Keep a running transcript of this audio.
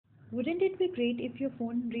Wouldn't it be great if your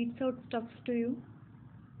phone reads out stuff to you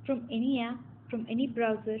from any app, from any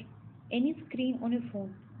browser, any screen on your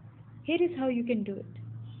phone? Here is how you can do it.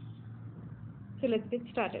 So let's get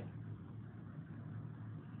started.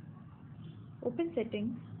 Open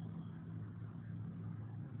settings,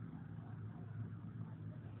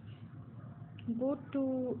 go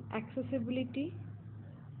to accessibility,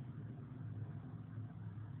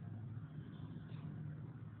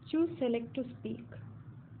 choose select to speak,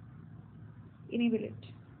 enable it.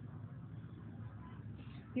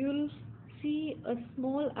 You will see a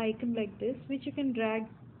small icon like this which you can drag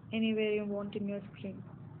anywhere you want in your screen.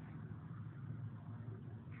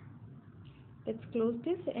 Let's close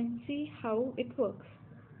this and see how it works.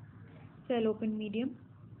 So I'll open medium,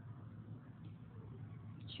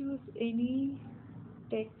 choose any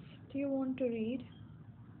text you want to read,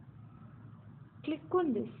 click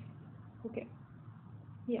on this. Okay,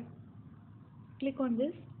 yeah, click on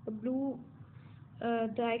this.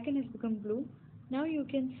 The icon has become blue. Now you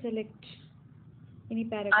can select any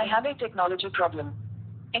paragraph. I have a technology problem.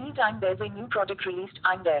 Anytime there's a new product released,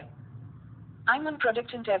 I'm there. I'm on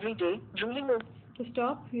product hunt every day, drooling over. To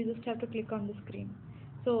stop, you just have to click on the screen.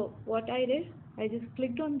 So what I did, I just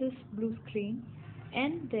clicked on this blue screen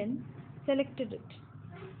and then selected it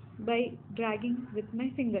by dragging with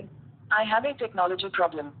my finger. I have a technology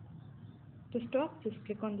problem. To stop, just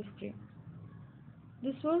click on the screen.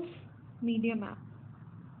 This was Medium app.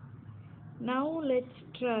 Now let's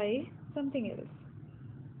try something else.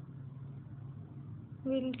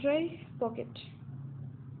 We'll try Pocket.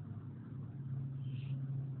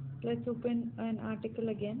 Let's open an article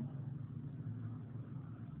again.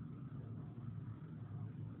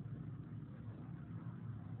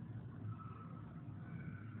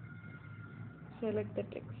 Select the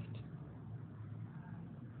text.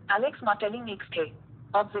 Alex Martelling XK.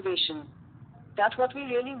 Observation. That what we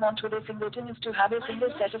really want with a singleton is to have a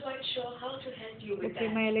single set of. I'm not quite sure how to help you with Okay,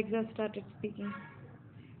 that. my Alexa started speaking.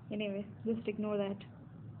 Anyway, just ignore that.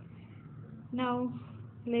 Now,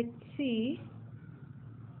 let's see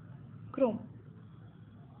Chrome.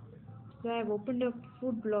 So I've opened a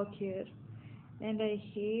food blog here and I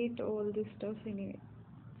hate all this stuff anyway.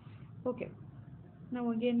 Okay,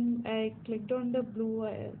 now again I clicked on the blue,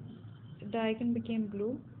 the icon became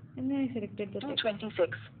blue and then I selected the text.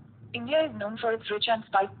 226. India is known for its rich and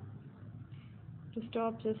spicy. To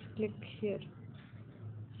stop, just click here.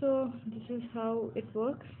 So this is how it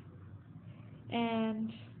works,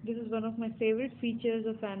 and this is one of my favorite features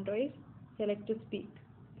of Android, select to speak.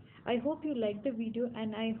 I hope you liked the video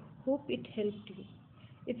and I hope it helped you.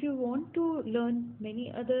 If you want to learn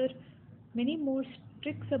many more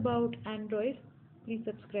tricks about Android, please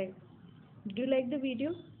subscribe. Did you like the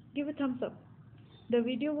video? Give a thumbs up. The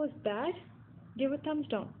video was bad? Give a thumbs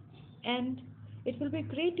down. And it will be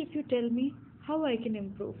great if you tell me how I can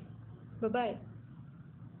improve. Bye bye.